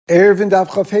Erevin Daf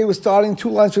Chafei was starting 2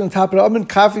 lines from the top of the Amid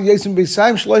Kafif Yesim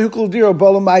Beisayim Shloih Hukul Dira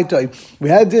Bala Maitai. We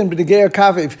had in B'Negeir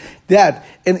Kafif that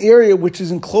an area which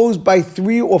is enclosed by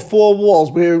 3 or 4 walls,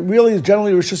 where it really is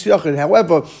generally Rishus Yachid,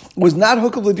 however, was not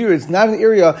Hukul L'Dira, it's not an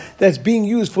area that's being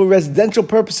used for residential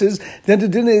purposes, then the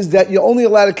din is that you're only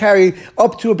allowed to carry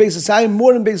up to a base of Sayim,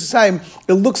 more than base of Sayim.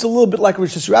 It looks a little bit like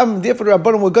Rishus Rabbim, and therefore the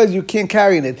Rabbanim will go, you can't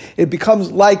carry in it. It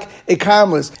becomes like a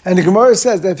karmelis. And the Gemara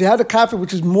says that if you have a Kafif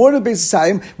which is more than base of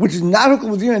Sayim, which is not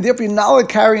Hukul L'Dira, and therefore you're not allowed to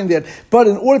carry in there, but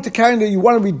in order to carry in there, you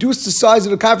want to reduce the size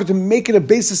of the Kafif to make it a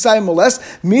base of Sayim or less.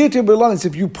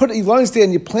 If you put Ilanis there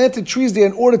and you planted trees there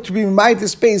in order to be made the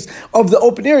space of the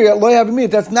open area, lo have a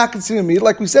meat, that's not considered meat.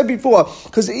 Like we said before,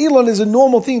 because Elon is a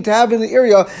normal thing to have in an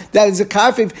area that is a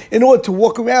kafif in order to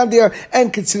walk around there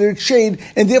and consider it shade,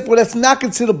 and therefore that's not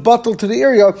considered bottle to the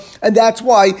area, and that's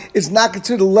why it's not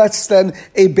considered less than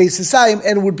a basis and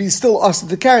it would be still us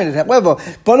to carry it. However,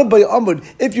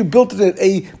 if you built it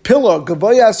a pillar,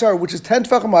 Gavoya Asar, which is 10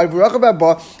 tefachim wide,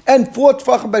 and 4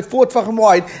 tefachim by 4 tefachim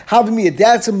wide, having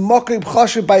that's a makib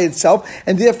chashiv by itself,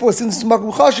 and therefore, since it's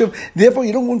makib chashiv, therefore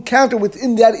you don't count it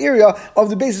within that area of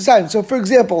the base of Sayim. So, for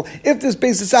example, if this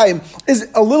base of Sayim is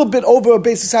a little bit over a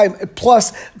base of Sayim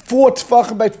plus 4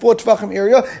 tefachim by 4 tefachim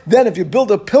area, then if you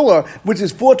build a pillar which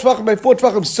is 4 tefachim by 4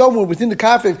 tefachim somewhere within the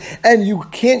kafif, and you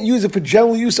can't use it for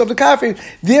general use of the kafif,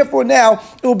 therefore now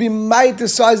it will be might the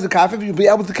size of the kafif, you'll be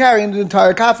able to carry in the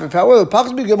entire kafif. However,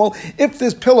 if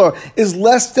this pillar is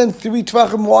less than 3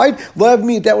 tefachim wide,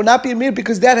 that would not be a meat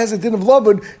because that has a din of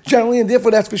lavud generally, and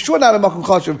therefore that's for sure not a makom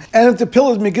chashuv. And if the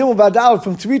pillar is megimel vadal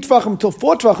from 3 tefachim till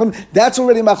 4 tefachim, that's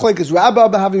already machlekes.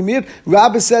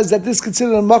 Rabbi says that this is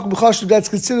considered a makom chashuv, that's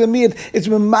considered a meat. It's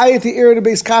memayat the area of the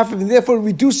base kafif, and therefore it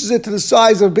reduces it to the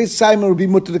size of base Simon will be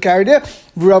mutter to carry there.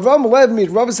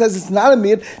 Rabbi says it's not a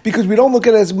meat because we don't look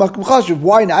at it as makom chashuv.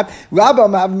 Why not?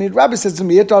 Rabbi says it's a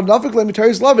meat.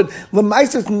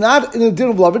 Lemaisa is not in a din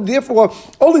of lavud. Therefore,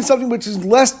 only something which is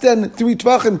less than 3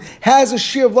 tvachim has a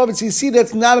share of lavud. So you see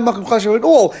that's not a makom chashuv at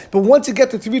all. But once you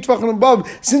get to 3 tvachim above,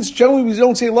 since generally we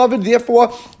don't say lavud,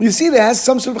 therefore you see that it has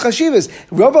some sort of chashivas.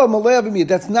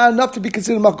 That's not enough to be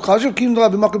considered makom chashuv.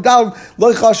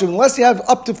 Unless you have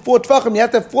up to 4 tvachim, you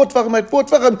have to have 4 tvachim at 4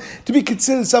 tvachim to be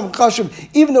considered some chashuv,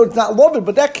 even though it's not lavud.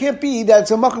 But that can't be that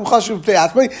it's a makom chashuv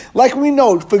te'atmei. Like we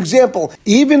know, for example,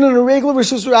 even in a regular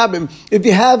Rishus Rabbim, if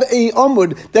you have a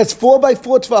amud that's 4 by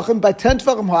 4 tvachim by 10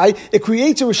 tvachim high, it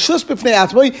creates a Rishus b'fnei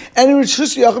atmei and a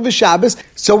Rishus yachid v'Shabbos.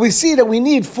 So we see that we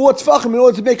need 4 tvachim in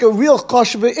order to make a real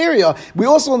chashuv area. We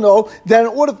also know that in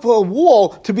order for a wall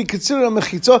to be considered a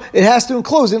mechitza, it has to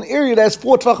enclose an area that's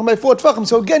 4 tvachim by 4 tvachim.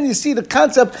 So again, you see the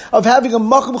concept of having a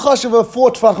makom chashuv of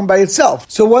 4 tvachim by itself.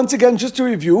 So once again, just to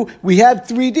review, we had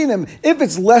 3 dinim. If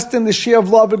it's less than the share of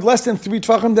lavud, less than 3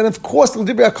 tvachim, then of course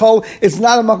l'divrei hakol it's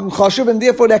not a makom chashuv, and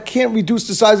therefore that can't reduce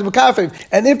the size of a kafif.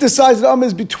 And if the size of the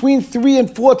is between 3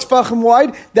 and 4 tefachim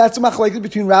wide, that's a machlekes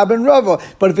between Rabba and Rava.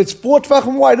 But if it's 4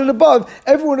 tefachim wide and above,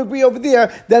 everyone agree over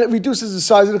there that it reduces the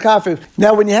size of the kafif.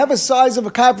 Now, when you have a size of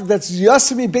a kafif that's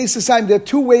yasimi basis time, there are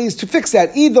 2 ways to fix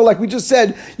that. Either, like we just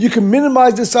said, you can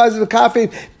minimize the size of the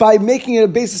kafif by making it a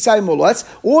basis time or less,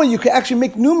 or you can actually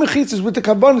make new mechitzas with the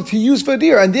kavanah to use for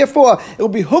dira, and therefore it will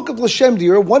be hook of l'shem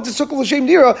dira. Once it's hook of l'shem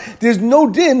dira, there's no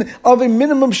din of a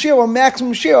minimum share or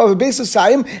maximum share of a basis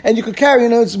time, and you could carry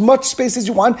as much space as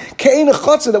you want. Ke'en a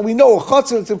chutzah that we know, a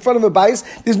chutzah that's in front of a bais,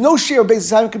 there's no share of basis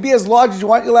time. It could be as large as you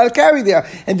want, you're allowed to carry there.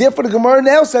 And therefore the Gemara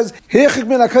now says, if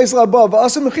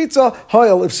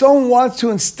someone wants to,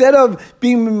 instead of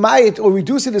being mimayit or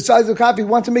reducing the size of the coffee,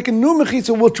 want to make a new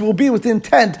mechitza, which will be with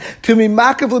intent to be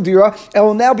makav l'dira, and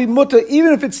will now be mutter,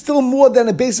 even if it's still more than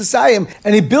a basis ayim,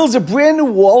 and he builds a brand new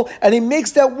wall, and he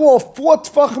makes that wall 4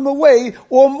 tefachim away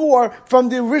or more from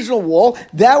the original wall,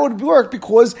 that would work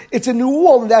because it's a new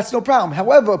wall, and that's no problem.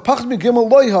 However,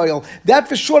 that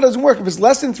for sure doesn't work. If it's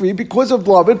less than 3 because of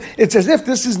lavud, it's as if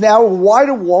this is now a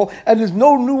wider wall and there's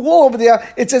no new wall over there.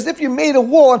 It's as if you made a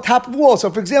wall on top of a wall. So,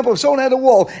 for example, if someone had a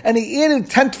wall and he added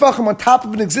 10 tefachim on top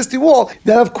of an existing wall,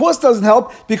 that of course doesn't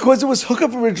help because it was hooked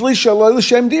up originally shaloi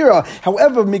l'shem dira.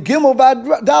 However, migimel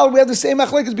vad dal, we have the same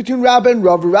machlekes between Rabba and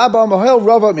Rava. Rabba amahel,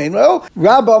 Rava amein.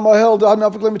 Rabba amahel da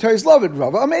nafik lemitaris lavud.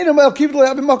 Rava amein amahel kiv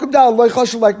le'avim makam dal loy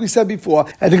chashuv, like we said before.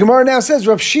 And the Gemara now says,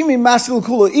 Rav Shimi masil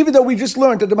kula. Even though we just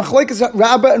learned that the machlekes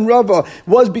Rabba and Rava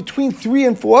was between 3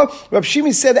 and 4, Rav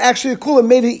Shimi said actually the kula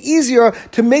made it easier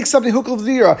to make something hukal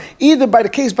v'dira, either by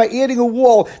adding a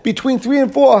wall between 3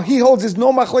 and 4. He holds there's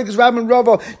no machlekes Rabba and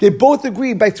Rava. They both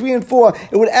agree by 3 and 4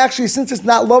 it would actually, since it's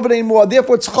not loved anymore,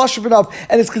 therefore it's chashuv enough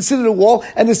and it's considered a wall.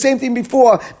 And the same thing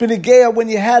before, but Benegea, when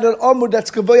you had an amud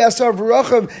that's kavay asar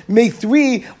v'rachav, make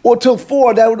 3 or till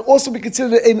 4, that would also be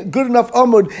considered a good enough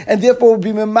amud, and therefore would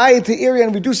be memayed to area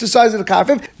and reduce the size of the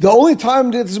kafif. The only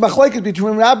time that there's machlekes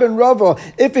between Rabbi and Rava,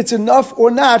 if it's enough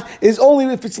or not, is only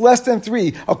if it's less than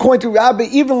 3. According to Rabbi,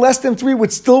 even less than 3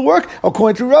 would still work.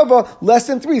 According to Rava, less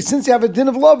than 3. Since you have a din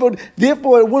of lavud,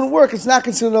 therefore it wouldn't work. It's not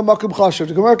considered a makom chashuv.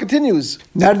 The Gemara continues.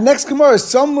 Now the next Gemara is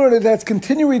some learned that's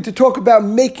continuing to talk about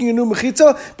making a new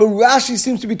mechitza, but Rashi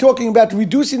seems to be talking about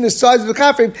reducing the size of the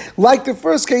kafif, like the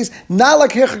first case, not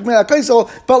like hechak min hakaisel,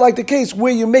 but like the case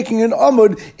where you're making an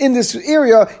amud in this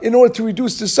area in order to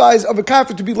reduce the size of a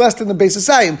kafir to be less than the base of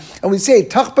sayim. And we say,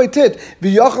 tach by tit,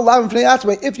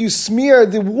 if you smear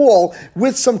the wall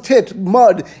with some tit,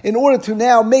 mud, in order to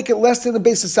now make it less than the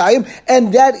base of sayim,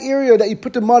 and that area that you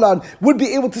put the mud on would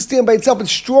be able to stand by itself,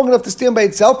 it's strong enough to stand by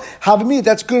itself, havamid,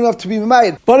 that's good enough to be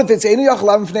made. But if it's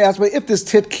if this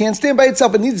tit can't stand by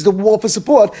itself, it needs the wall for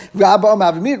support,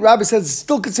 Rabbi says it's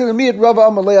still considered miyat,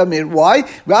 why?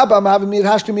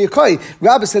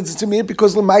 Rabbi says it's a miyat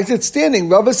because it's standing.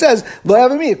 Rabbi says,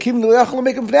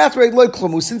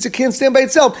 since it can't stand by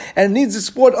itself and it needs the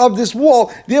support of this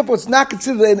wall, therefore it's not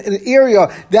considered an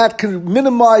area that can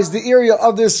minimize the area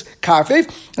of this karfef,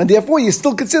 and therefore you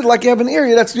still consider like you have an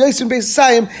area that's yosim based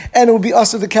sayim, and it will be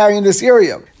usher to carry in this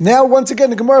area. Now, once again,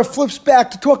 the Gemara flips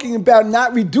back to talking about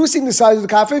not reducing the size of the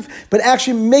karfef, but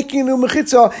actually making a new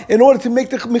mechitza in order to make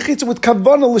the mechitza with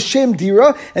kavana l'shem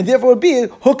dira, and therefore it would be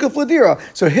hukaf l'dira.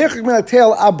 So hirchik min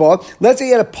hatel abba. Let's say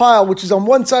you had a pile which is on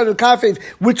one side of the karfef,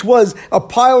 which was a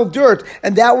pile of dirt,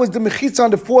 and that was the mechitza on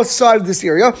the fourth side of this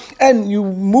area, and you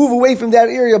move away from that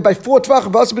area by 4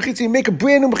 tvachim, you make a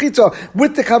brand new mechitza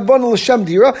with the kavana l'shem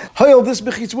dira. Hayel, this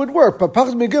mechitza would work, but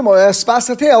pachas megimah spas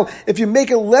hatel, if you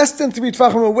make it less than 3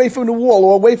 tvachim away from the wall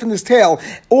or away from this tail,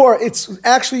 or it's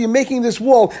actually you're making this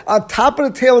wall on top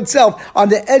of the tail itself, on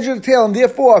the edge of the tail, and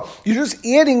therefore you're just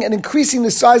adding and increasing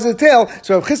the size of the tail.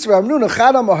 So one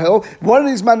of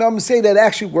these manam say that it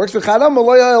actually works,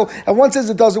 and one says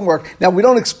it doesn't work. Now we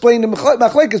don't explain the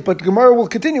machlekes, but the Gemara will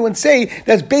continue and say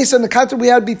that's based on the concept we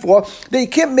had before, that you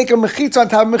can't make a mechitza on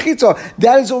top of mechitza.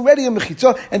 That is already a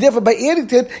mechitza, and therefore by adding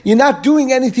to it, you're not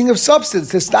doing anything of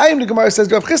substance. The Gemara says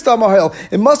Rav Chisda,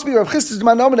 it must be Rav Chisda's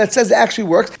manam that says it actually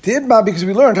works. Because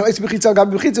we learned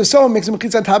if someone makes a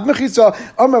mechitza on top of mechitza,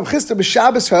 Rav Chisda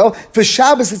b'Shabbos for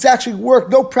Shabbos it's actually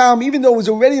worked, no problem, even though it was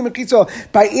already a mechitza.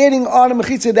 By adding on a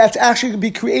mechitza, that's actually going to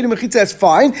be creating a mechitza, that's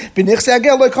fine. But in the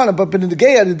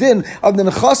geya, the din of the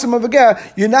nechasim of a ger,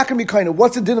 you're not going to be kind of.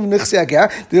 What's the din of nechse ager?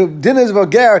 The din of a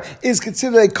ger is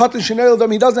considered a katan shenayel.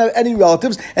 He doesn't have any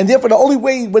relatives, and therefore the only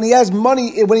way when he has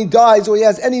money when he dies, or he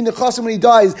has any nechasim when he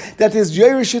dies, that is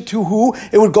yerishit to who,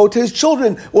 it would go to his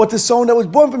children or to someone that was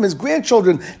born from his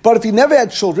grandchildren. But if he never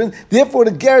had children, therefore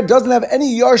the ger doesn't have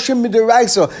any yarshim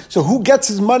midiraisa. So who gets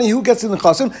his money? Who gets the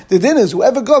nechasim? The din is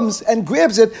whoever comes and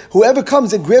grabs it, whoever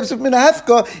comes and grabs it min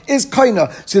hafka is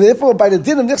kaina. So therefore, by the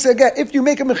din of nechse ager, if you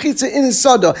make a mechitza in his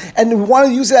sada and you want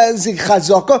to use it as a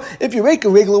chazaka, if you make a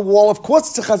regular wall, of course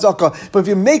it's a chazaka. But if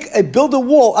you build a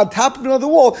wall on top of another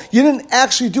wall, you didn't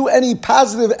actually do any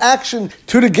positive action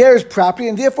to the ger's property,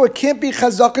 and therefore it can't be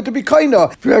chazaka to be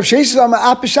kaina. Rav Shei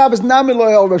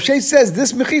says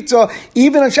this mechitza,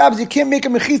 even on Shabbos, you can't make a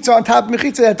mechitza on top of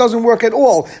mechitza, that doesn't work at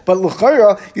all. But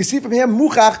l'chayra, you see from here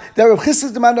muchach that Rav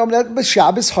Chisda's demand that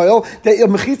b'Shabbos hoyel that a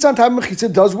mechitza on top of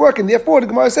mechitza does work, and therefore the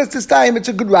Gemara says this time it's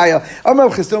a good raya.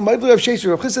 Rav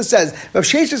Chisda says Rav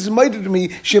Shei is mighty to me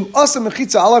shem asa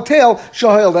mechitza ala tail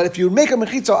shahoyel, that if you make a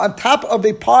mechitza on top of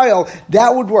a pile,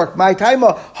 that would work. My time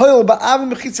hoyel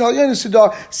ba'avim mechitza al yanis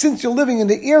sudar, since you're living in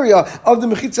the area of the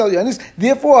mechitza al yanis,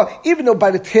 therefore even though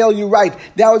by the tail you're right,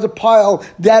 that was a pile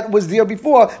that was there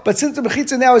before, but since the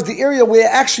mechitza now is the area we're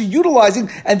actually utilizing,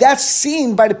 and that's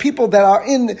seen by the people that are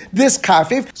in this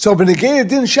karfif, so b'negei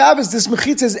din Shabbos, this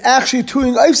mechitza is actually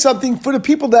doing something for the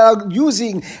people that are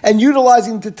using and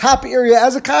utilizing the top area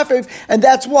as a karfif, and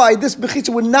that's why this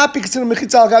mechitza would not be considered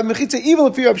mechitza al gav mechitza, even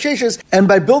if you're upsheshes, and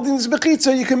by building this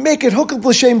mechitza, you can make it hukal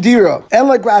l'shem dira. And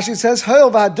like Rashi says,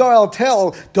 hayol v'hadar al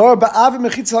tel, dor ba'avim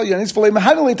mechitza al yanis, v'lei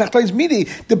mahadalei tachtois midi,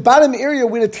 the bottom area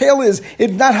where the tail is,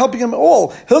 it's not helping him at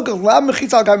all. Hukal lav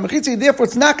mechitza al gav mechitza, therefore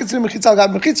it's not considered mechitza al gav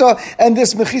mechitza, and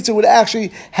this mechitza would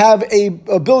actually have a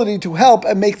ability to help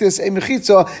and make this a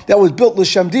mechitza that was built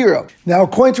l'shem dira. Now,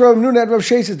 according to Rav Nuna and Rav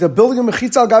Shei, the building a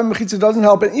mechitza al gav mechitza doesn't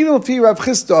help, and even if you Rav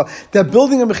Chisda, that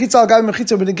building a mechitza al gav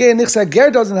mechitza but again nechse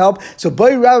ger doesn't help. So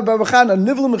boy Rabbi Bavachan a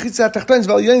nivla mechitza tachtoins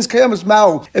val yanis kayamas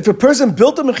mao. If a person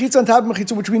built a mechitza on top of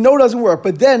mechitza, which we know doesn't work,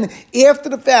 but then after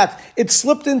the fact it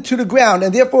slipped into the ground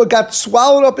and therefore it got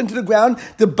swallowed up into the ground,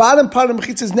 the bottom part of the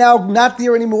mechitza is now not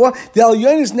there anymore. The al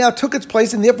yanis now took its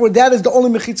place, and therefore therefore that is the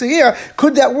only mechitza here.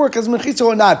 Could that work as mechitza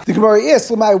or not? The Gemara asks,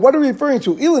 Lamai, what are we referring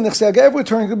to? If we're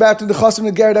turning back to the chasim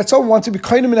and ger, that someone wants to be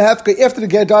kainim and a hefka after the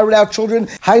ger died without children.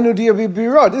 Hainu diya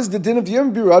b'bira. This is the din of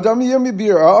yom bira. Dam yom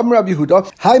bira. Rabbi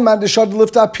Yehuda. Haiman deshad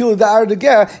lift up pila da'ar the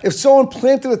ger. If someone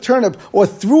planted a turnip or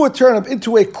threw a turnip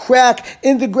into a crack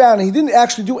in the ground, and he didn't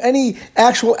actually do any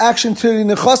actual action to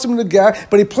the chasim and the ger,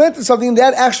 but he planted something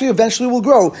that actually eventually will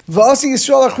grow. V'asi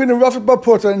Yisrael achrin and rafik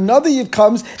b'porta. Another yid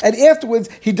comes and afterwards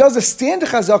he does a stand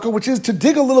chazaka, which is to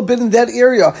dig a little bit in that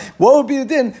area. What would be the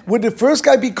din? Would the first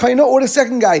guy be kaina or the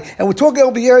second guy? And we're talking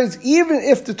over here is even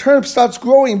if the turnip starts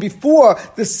growing before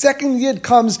the second yid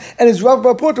comes and is rav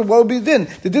b'porta, what would be the din?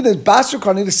 The din is basur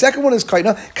kani. The second one is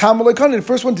kaina. Kamalei kani. The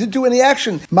first one didn't do any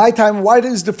action. My time. Why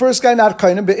is the first guy not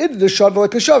kaina? But it the shad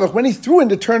like a shavach. When he threw in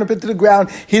the turnip into the ground,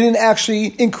 he didn't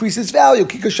actually increase its value.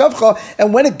 Kika shavcha.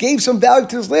 And when it gave some value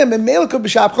to his lamb,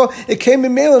 it came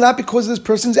in mela not because of this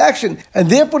person's action. And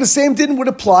therefore the same din would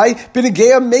apply.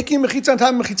 B'negeya making mechitza on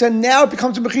top of mechitza. Now it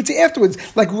becomes a mechitza afterwards.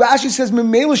 Like Rashi says,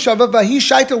 memela shavach vahi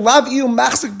shaita lav iu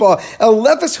machzik ba el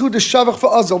lefes hu de shavach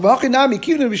for azal v'hachinami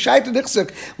kivne v'shaita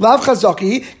nichzik lav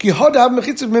chazaki ki hod have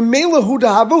mechitza memela hu de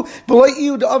havu v'loi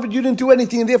iu de avid. You didn't do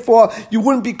anything, and therefore you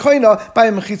wouldn't be koina by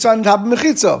a mechitza on top of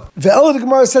mechitza. The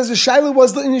Gemara says the shaila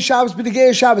was in Shabbos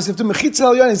b'negeya Shabbos. If the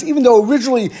mechitza elyonis, even though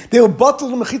originally they were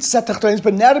bottled the mechitza tachtonis,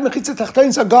 but now the mechitza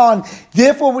tachtonis are gone,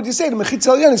 therefore would you say the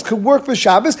mechitza elyonis could work for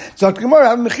Shabbos? So the Gemara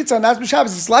have a mechitza on Nas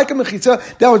Shabbos. It's like a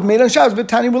mechitza that was made on Shabbos. But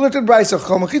Tani will look at Brisa.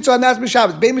 Mechitza on Nas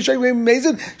Shabbos. Bein Mishayim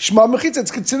Mezid Shma mechitza.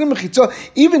 It's considered mechitza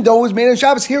even though it was made on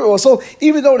Shabbos. Here also,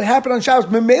 even though it happened on Shabbos,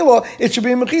 memela it should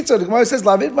be a mechitza. The Gemara says,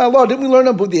 "Lavit my law." Didn't we learn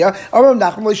on Budia? Aram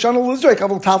Nachman Leishana Lizrek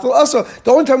Avol Tatel also.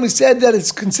 The only time we said that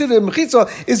it's considered a mechitza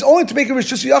is only to make a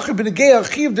rishus yachid b'negeya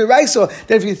chiv deraisa.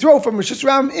 That if you throw from rishus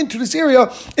ram into this area,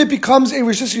 it becomes a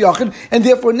rishus yachid, and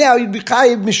therefore now you'd be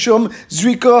chayiv mishum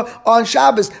zrika on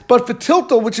Shabbos. But for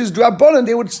tiltal, which is drabanan,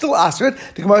 they would still ask it.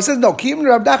 The Gemara says, no, keep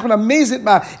Rab Nachman on mezit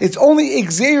ma. It's only a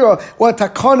gzeira or a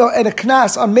takana and a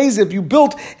knas on mezit. If you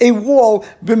built a wall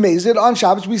b'mezit on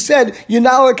Shabbos, we said you're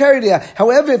not allowed to carry it there.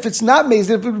 However, if it's not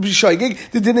mezit, if it would be shoygig,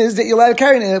 the din is that you're allowed to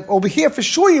carry it. And over here, for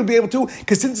sure you'll be able to,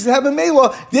 because since it's having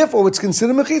mela, therefore it's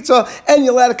considered mechitza, and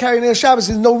you're allowed to carry it in Shabbos.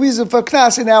 There's no reason for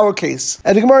knas in our case.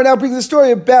 And the Gemara now brings the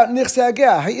story about nichse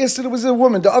agah. There was a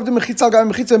woman, the of the mechitza got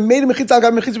mechitza, made a mechitza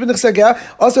got mechitza b'nichse agah,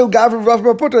 also gave a rough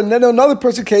reporter, and then another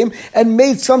person came and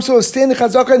made some sort of standing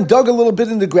chazaka and dug a little bit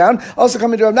in the ground. Also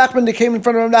coming to Rav Nachman, they came in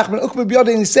front of Rav Nachman, Ukma b'yodei,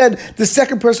 and he said the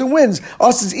second person wins.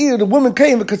 Also, the woman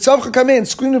came, the katzavcha came in,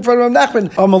 screamed in front of Rav Nachman.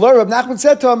 Rav Nachman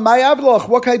said to him, "My avloch,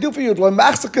 what can I do for you?"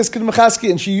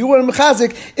 And she, you were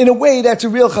mechazik in a way that's a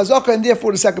real chazaka, and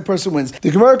therefore the second person wins.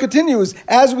 The Gemara continues,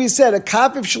 as we said, a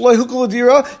kaf if shaloi hukul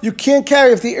adira, you can't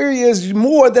carry if the area is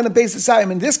more than a base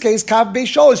asayim. In this case, kaf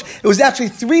base sholish, it was actually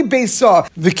 3 base saw.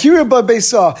 The kirba base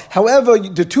saw. However,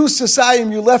 the 2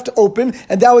 sasayim you left open,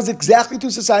 and that was exactly 2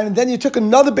 sasayim. And then you took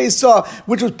another base saw,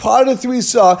 which was part of the 3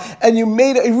 saw, and you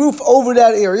made a roof over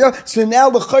that area. So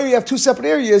now you have 2 separate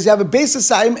areas. You have a base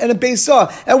asayim and a base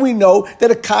saw, and we know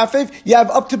that a kafif you have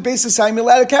up to base asayim you're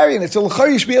allowed to carry in it. So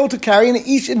you should be able to carry in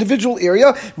each individual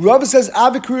area. Rava says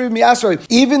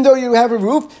even though you have a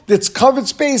roof that's covered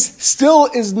space, still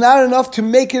is not enough to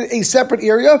make it a separate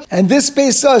area, and this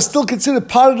space is still considered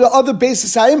part of the other base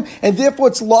asayim, and therefore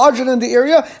it's larger than the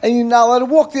area, and you're not allowed to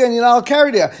walk there, and you're not allowed to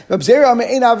carry there.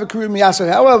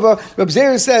 However, Reb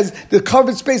Zera says the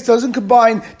covered space doesn't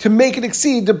combine to make it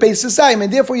exceed the base asayim,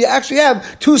 and therefore you actually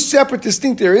have 2 separate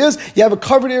distinct areas. You have a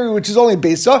covered area which is only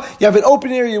base saw, you have an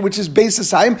open area which is base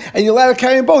asayim, and you're allowed to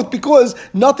carry them both because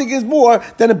nothing is more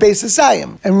than a base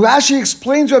asayim. And Rashi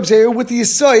explains Reb Zera with the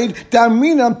aside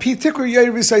damrinam pitikra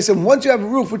yoyir v'sayim. Once you have a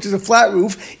roof which is a flat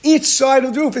roof, each side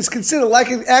of the roof is considered like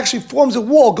it actually forms a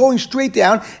wall going straight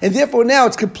down, and therefore now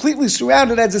it's completely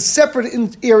surrounded as a separate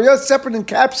area, separate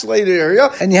encapsulated area,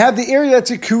 and you have the area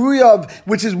that's a kiruya of,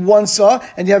 which is 1 saw,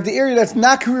 and you have the area that's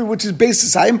not kiruya, which is base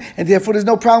asayim, and therefore there's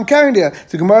no problem carrying there.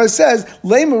 The Gemara says,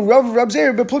 let's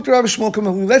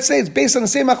say it's based on the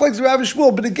same machlekes as Rav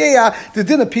Shmuel, but the geya, the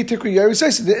din of pitikra yoyir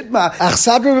v'sayim, the itma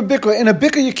achsadra b'bikra. In a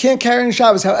bikra you can't carry in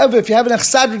Shabbos. However, if you have an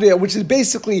achsadra there, which is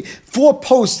basically 4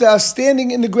 posts that are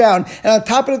standing in the ground, and on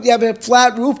top of it you have a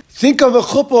flat roof, think of a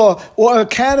chuppah or a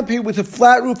canopy with a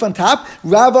flat roof on top.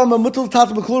 Rav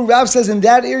says in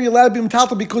that area you're allowed to be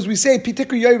metaltal because we say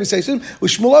pitikra yoyir v'sayim.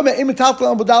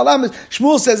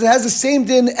 Shmuel says it has the same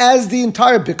din as the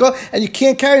entire bikra, and you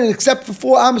can't carry it except for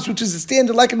 4 amos, which is the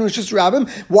standard like in Rishus Rabbim.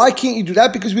 Why can't you do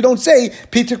that? Because we don't say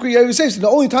pitikra yoyir v'sayim. The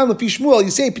only time Lefi Shmuel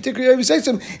you say pitikra yoyir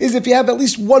v'sayim is if you have at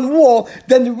least 1 wall,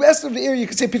 then the rest of the area you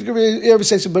can say pitikra yoyir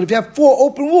v'sayim. But if you have 4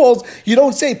 open walls, you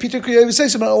don't say pitikra yoyir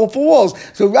v'sayim on all four walls.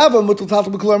 So Rava mutal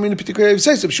tatal b'kol amina pitikri erev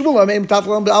seisum. Shmuel ameim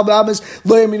tatal b'albamis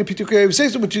lo amina pitikri erev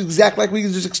seisum, which is exactly like we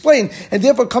just explained, and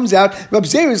therefore it comes out Rab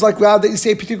Zera is like Rav that you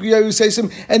say pitikri erev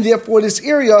seisum, and therefore this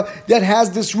area that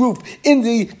has this roof in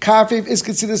the kafif is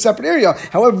considered a separate area.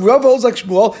 However, Rava holds like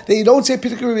Shmuel that you don't say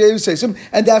pitikri erev seisum,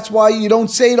 and that's why you don't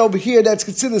say it over here. That's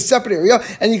considered a separate area,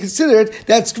 and you consider it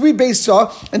that's 3 base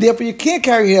saw, and therefore you can't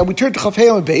carry here. We turn to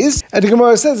Chafei and base, and the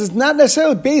Gemara says it's not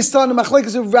necessarily based on the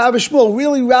machlekes of Rav and Shmuel.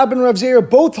 Really, Rav and Rav Zera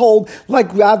both hold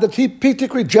like Rav that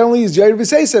pitikri generally is Yered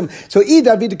v'Seisim. So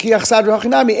Ida v'Deki Achsadra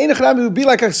Hachinami, Ein Hachinami would be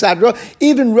like Achsadra.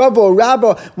 Even Rava or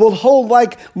Rabba will hold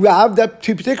like Rav that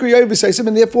pitikri Yered v'Seisim,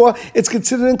 and therefore it's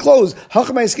considered enclosed.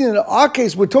 Hachamay in our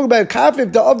case, we're talking about a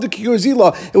kafif of the Kigur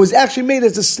Zila. It was actually made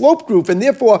as a sloped roof, and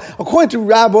therefore, according to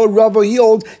Rabba or Rava, he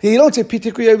holds that you don't say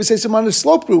pitikri Yered v'Seisim on a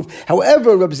sloped roof.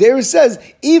 However, Rav Zera says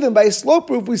even by a slope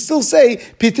roof, we still say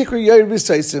pitikri Yered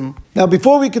v'Seisim. Now,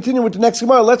 before we continue with the next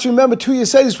Gemara, let's remember 2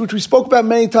 Yesodis, which we spoke about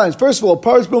many times. First of all,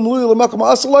 Paris B'Meluya L'Makam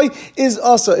Asalai is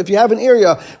Asa. If you have an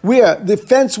area where the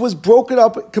fence was broken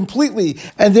up completely,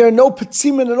 and there are no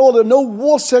petzimin at all, there are no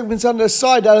wall segments on the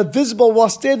side that are visible while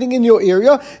standing in your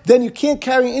area, then you can't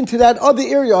carry into that other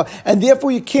area, and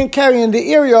therefore you can't carry in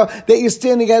the area that you're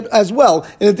standing at as well.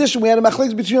 In addition, we had a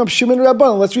machlekes between Rab Shimon and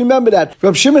Rabban. Let's remember that.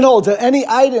 Rab Shimon holds that any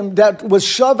item that was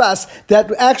shavas, that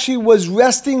actually was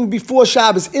resting before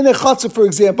Shabbos, in a chatzah, for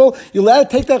example, you're allowed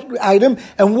to take that item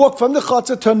and walk from the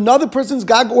chatzah to another person's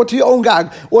gag or to your own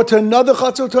gag, or to another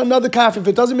chatzah or to another kaf. If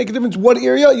it doesn't make a difference what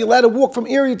area, you're allowed to walk from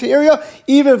area to area,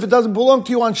 even if it doesn't belong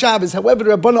to you on Shabbos. However,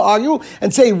 the Rabbanah argue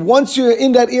and say once you're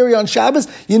in that area on Shabbos,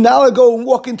 you're not allowed to go and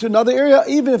walk into another area,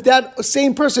 even if that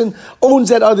same person owns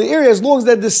that other area. As long as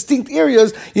they're distinct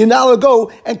areas, you're not allowed to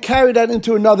go and carry that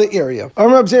into another area.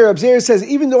 Rab Zera says,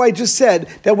 even though I just said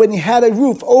that when you had a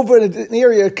roof over an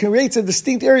area, it creates a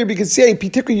distinct area because say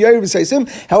pitikri Yered v'Seisim.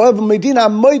 However, Medina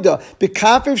Moida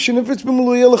bekafif shenifetz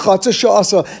b'meluya l'chatzah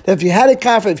she'asa, that if you had a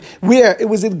kafif where it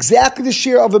was exactly the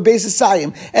share of a base of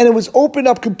sayim and it was opened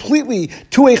up completely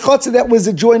to a chatzah that was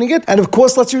adjoining it, and of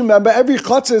course, let's remember every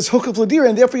chatzah is hukaf l'dira,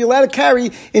 and therefore you're allowed to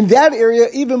carry in that area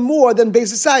even more than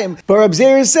base of sayim. But Rab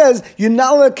Zera says you're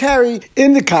not allowed to carry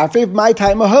in the kafif my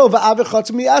time ahol va'avich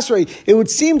chatzah mi'asrei. It would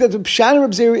seem that the pshat of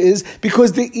Rab Zera is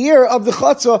because the ear of the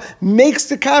chatzah makes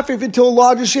the kafif into a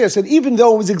larger share. So even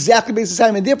though it was exactly based on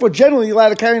time, and therefore generally you're allowed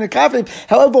to carry in a kafif.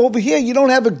 However, over here you don't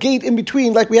have a gate in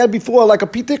between like we had before, like a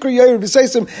pitikri Yered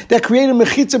v'Seisim that created a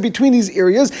mechitza between these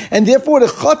areas, and therefore the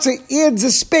chatzah adds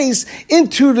a space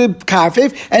into the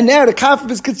kafif, and now the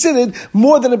kafif is considered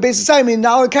more than a base of sayim.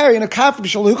 Now carry in a kafif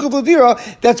shalhukav l'dira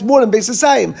that's more than base of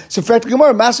sayim. So for the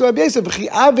Gemara, Master Rabbi Yosef,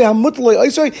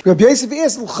 Rabbi Yosef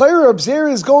asked, Rab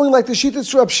Zera is going like the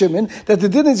Shittas Rab Shimon, that the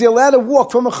din is you're allowed to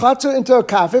walk from a chatzah into a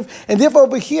kafif, and therefore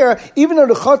over here, even though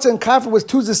the chatzah and kafir was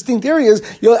 2 distinct areas,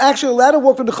 you're actually allowed to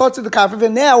walk from the chatzah to the kafir.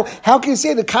 And now, how can you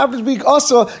say the kafir is being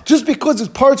asa just because it's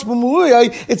parts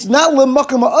b'meluyai? It's not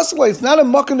lemakam ha'asla. It's not a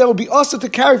makam that will be asa to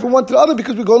carry from one to the other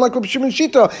because we're going like Rabbi Shimon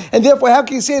Shita. And therefore, how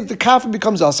can you say that the kafir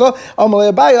becomes asa?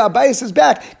 Abaye says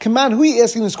back, come on, who are you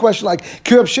asking this question like?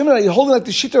 Rabbi Shimon, are you holding like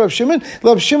the Shita of Shimon?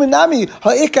 Rabbi Shimon nami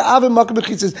ha'ika avim makam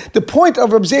b'chitzes. The point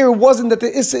of Rabbi Zera wasn't that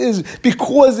the issa is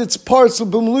because it's parts of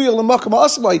b'meluyai lemakam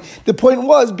ha'asla. The point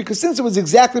was because since it was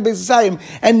exactly based on Sayim,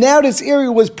 and now this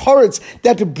area was parts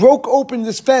that broke open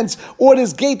this fence or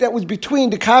this gate that was between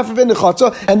the kafir and the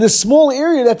chatzah, and the small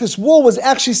area that this wall was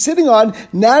actually sitting on,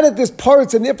 now that there's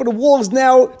parts, and therefore the wall is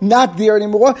now not there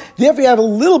anymore, therefore you have a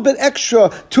little bit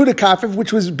extra to the kafir,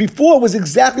 which was before was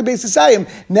exactly based on Sayim.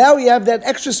 Now you have that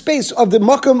extra space of the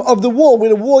makam of the wall where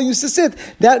the wall used to sit.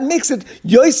 That makes it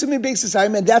yosim based on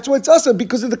Sayim, and that's why it's also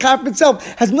because of the kafir itself.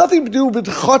 Has nothing to do with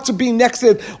the chatzah being next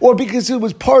to it or because it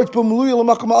was parts.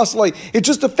 It's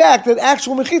just the fact that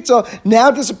actual mechitza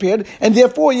now disappeared, and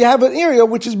therefore you have an area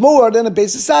which is more than a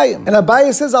base of sayim. And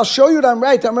Abaye says, "I'll show you that I'm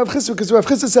right." I'm Rav Chisda, because Rav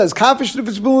Chisda says,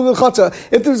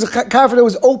 if there was a kafir that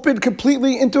was opened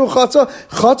completely into a chatzah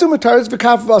mataris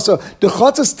v'kafir asa. The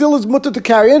chatzah still is mutter to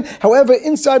carry in. However,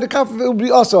 inside the kafir it will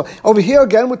be asa. Over here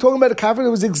again, we're talking about a kafir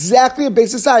that was exactly a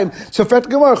base of sayim. So for the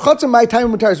Gemara, chatzah my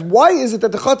time mataris. Why is it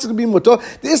that the chatzah can be mutter?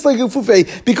 The islay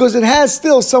gufufei, because it has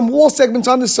still some wall segments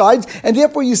on the sides, and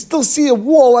therefore you still see a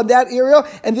wall on that area,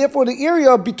 and therefore the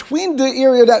area between the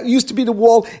area that used to be the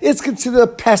wall is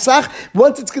considered Pesach.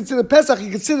 Once it's considered Pesach,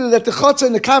 you consider that the chatzah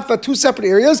and the kaf are 2 separate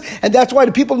areas, and that's why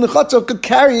the people in the chatzah could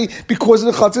carry because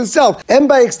of the chatzah itself. And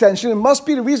by extension, it must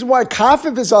be the reason why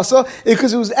kafif is also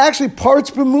because it was actually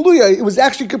parts b'muluya. It was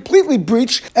actually completely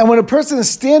breached, and when a person is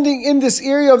standing in this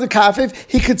area of the kafif,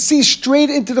 he could see straight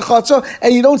into the chatzah,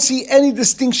 and you don't see any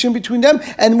distinction between them.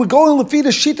 And we're going to feed a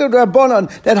shita Rabbanan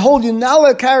that hold you not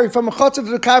to carry from a chutzah to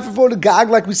the kafir for the gag,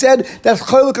 like we said, that's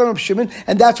chaylik on Reb Shimon,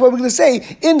 and that's why we're going to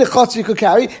say in the chutzah you could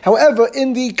carry. However,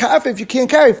 in the kafir you can't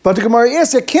carry. But the Gemara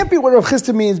asks, it can't be what Rav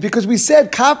Chisda means, because we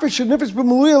said kafir should nifis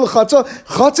b'meluya l'chutzah.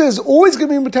 Chutzah is always going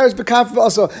to be mutaris b'kafir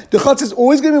also. The chutzah is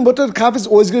always going to be mutar. The kafir is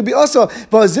always going to be also.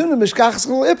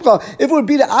 If it would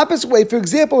be the opposite way, for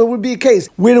example, it would be a case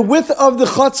where the width of the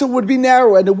chutzah would be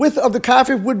narrower and the width of the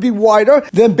kafir would be wider,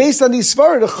 then based on these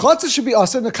svara, the chutzah should be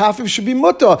also and the kafir should be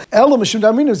mutar.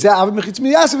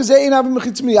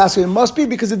 It must be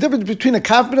because the difference between a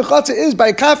kafir and a chutzah is by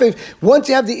a kafir, once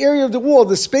you have the area of the wall,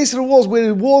 the space of the walls where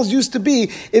the walls used to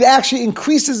be, it actually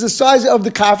increases the size of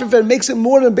the kafir and makes it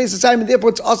more than base assignment. Therefore,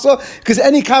 it's also because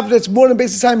any kafir that's more than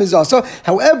base assignment is also.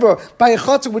 However, by a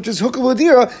chutzah, which is hukav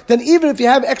l'dira, then even if you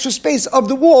have extra space of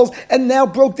the walls and now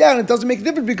broke down, it doesn't make a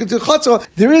difference because the chutzah,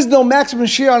 there is no maximum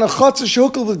share on a chutzah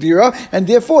shehukav l'dira, and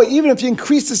therefore, even if you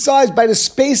increase the size by the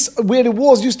space where the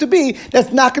walls used to be,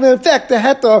 that's not going to affect the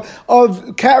heta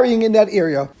of carrying in that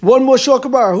area. One more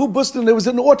shulchan who busted. There was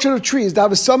an orchard of trees that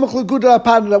was samach l'guda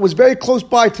apadna that was very close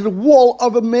by to the wall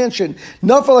of a mansion.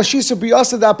 Nafal ashisa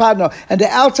biyasa apadna, and the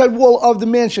outside wall of the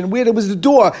mansion where there was the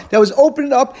door that was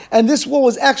opened up, and this wall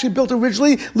was actually built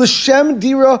originally l'shem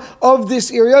dira of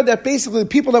this area, that basically the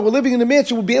people that were living in the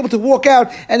mansion would be able to walk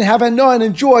out and have hana and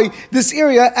enjoy this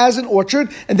area as an orchard,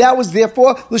 and that was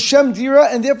therefore l'shem dira,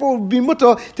 and therefore it would be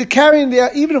mutter to carry in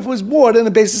there even if it was more than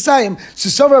a base of sayim. So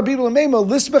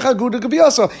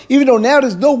even though now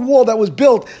there's no wall that was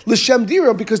built l'shem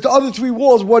dira, because the other three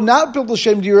walls were not built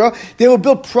l'shem dira, they were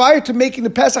built prior to making the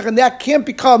Pesach, and that can't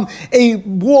become a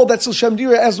wall that's l'shem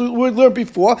dira as we learned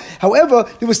before. However,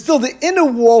 there was still the inner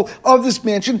wall of this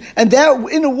mansion, and that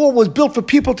inner wall was built for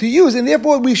people to use, and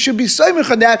therefore we should be soymich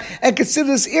on that and consider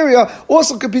this area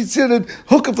also could be considered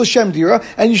hukav l'shem dira,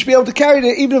 and you should be able to carry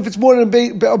it even if it's more than a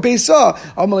beisah.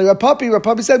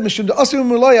 Rapapi said,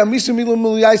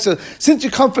 since you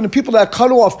come from the people that are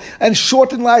cut off and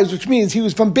shortened lives, which means he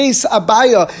was from Beis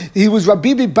Abaya, he was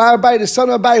Rabbi Bar Abai, the son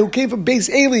of Abai, who came from Beis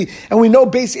Eli, and we know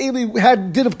Beis Eli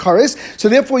had din of kares, so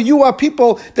therefore you are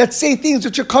people that say things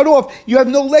which are cut off, you have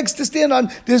no legs to stand on,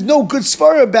 there's no good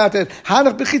svara about it.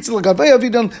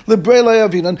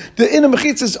 The inner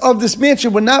mechitzas of this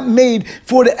mansion were not made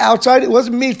for the outside, it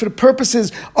wasn't made for the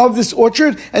purposes of this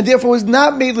orchard, and therefore was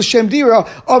not made l'shem dira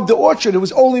of the orchard, it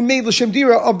was only made l'shem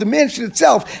dira of the mansion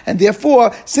itself, and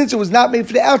therefore, since it was not made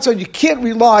for the outside, you can't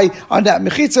rely on that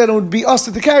mechitza, and it would be us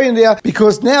to carry in there,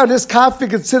 because now this kafir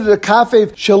considered a kafir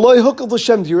shaloi hukav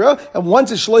l'shem dira, and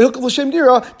once it's shaloi hukav l'shem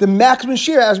dira, the maximum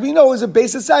share, as we know, is a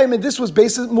base assignment. This was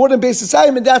more than base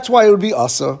assignment, that's why it would be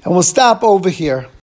asa. And we'll stop over here.